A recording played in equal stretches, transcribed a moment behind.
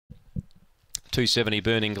270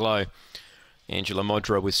 Burning Glow. Angela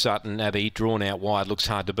Modra with Sutton Abbey drawn out wide. Looks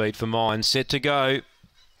hard to beat for mine. Set to go.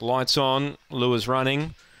 Lights on. Lures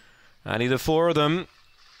running. Only the four of them.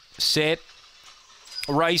 Set.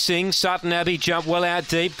 Racing. Sutton Abbey jump well out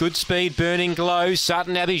deep. Good speed. Burning Glow.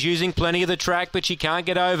 Sutton Abbey's using plenty of the track, but she can't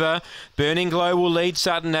get over. Burning Glow will lead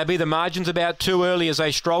Sutton Abbey. The margin's about too early as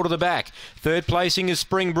they stroll to the back. Third placing is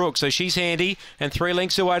Springbrook, so she's handy. And 3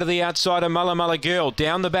 lengths away to the outside of Mulla Mulla Girl.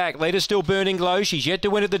 Down the back. Leader still Burning Glow. She's yet to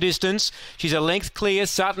win at the distance. She's a length clear.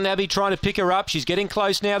 Sutton Abbey trying to pick her up. She's getting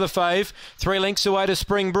close now, the fave. 3 lengths away to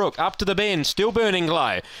Springbrook. Up to the bend. Still Burning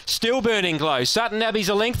Glow. Still Burning Glow. Sutton Abbey's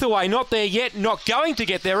a length away. Not there yet. Not going to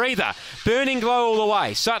get there either. Burning Glow all the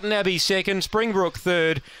way. Sutton Abbey second. Springbrook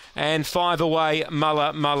third. And 5 away,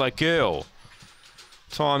 Mulla Mulla Girl.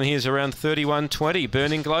 Time here's around 31.20.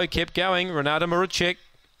 Burning Glow kept going. Renata Muracek,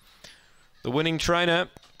 the winning trainer.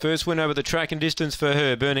 First win over the track and distance for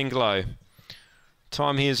her, Burning Glow.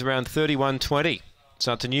 Time here's around 31.20.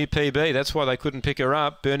 So it's a new PB. That's why they couldn't pick her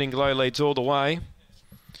up. Burning Glow leads all the way.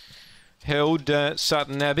 Held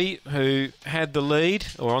Sutton Abbey, who had the lead,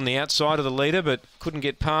 or on the outside of the leader, but couldn't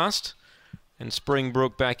get past. And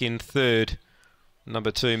Springbrook back in third.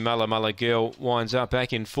 Number 2, Mulla Mulla Girl, winds up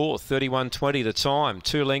back in fourth. 31.20 the time.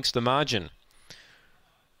 2 lengths the margin.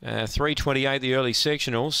 3.28 the early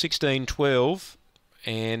sectional. 16.12.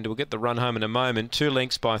 And we'll get the run home in a moment. 2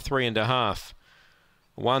 lengths by 3.5.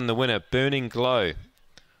 1 the winner, Burning Glow.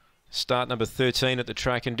 Start number 13 at the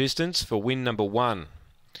track and distance for win number 1.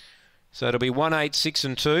 So it'll be 1, 8, 6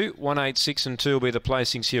 and 2. 1, 8, 6 and 2 will be the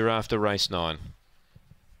placings here after race 9.